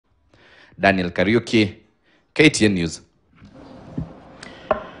Daniel Kariuki, KTN News.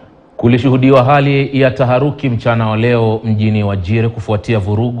 Kulishuhudiwa hali ya taharuki mchana wa leo mjini Wajir kufuatia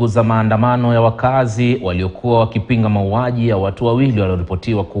vurugu za maandamano ya wakazi waliokuwa wakipinga mauaji ya watu wawili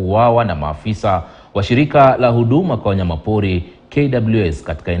walioripotiwa kuuawa na maafisa wa shirika la huduma kwa wanyamapori KWS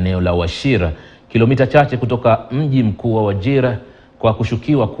katika eneo la Washir, kilomita chache kutoka mji mkuu wa Wajir, kwa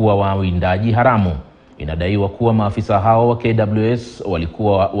kushukiwa kuwa wawindaji haramu. Inadaiwa kuwa maafisa hao wa KWS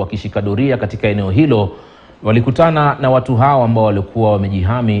walikuwa wakishika doria katika eneo hilo, walikutana na watu hao ambao walikuwa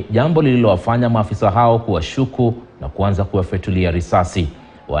wamejihami, jambo lililowafanya maafisa hao kuwashuku na kuanza kuwafyatulia risasi.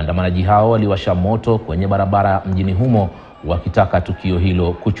 Waandamanaji hao waliwasha moto kwenye barabara mjini humo wakitaka tukio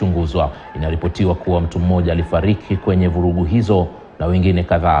hilo kuchunguzwa. Inaripotiwa kuwa mtu mmoja alifariki kwenye vurugu hizo na wengine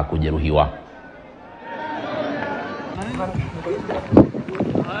kadhaa kujeruhiwa.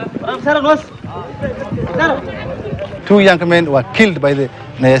 Two young men were killed by the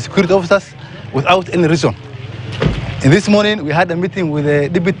security officers without any reason. In this morning, we had a meeting with the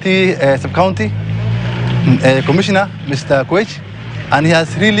Deputy Sub-County Commissioner, Mr. KWS, and he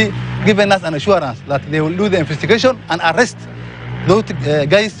has really given us an assurance that they will do the investigation and arrest those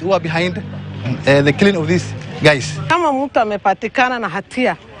guys who are behind the killing of these guys. Kama mtu amepatikana na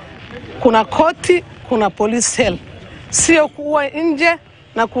hatia, kuna koti, kuna police cell. Sio kuwa nje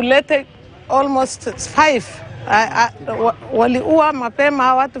na kulete almost 5. Waliua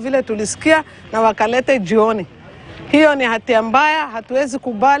mapema watu vile tulisikia na wakalete jioni. Hiyo ni hatia mbaya, hatuwezi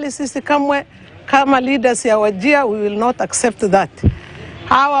kubali sisi kama leaders ya Wajir, we will not accept that.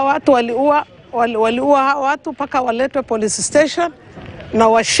 Hawa watu waliua hawa watu paka waletwe police station na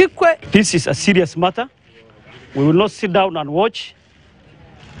washikwe. This is a serious matter. We will not sit down and watch.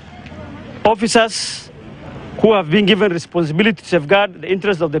 Officers who have been given responsibility to safeguard the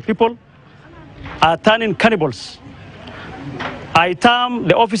interests of the people are turning cannibals. I term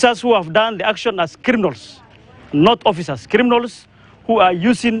the officers who have done the action as criminals, not officers. Criminals who are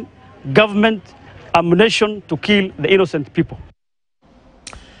using government ammunition to kill the innocent people.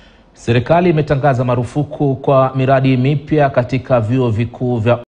 Serikali imetangaza marufuku kwa miradi mipya katika vyuo vikuu vya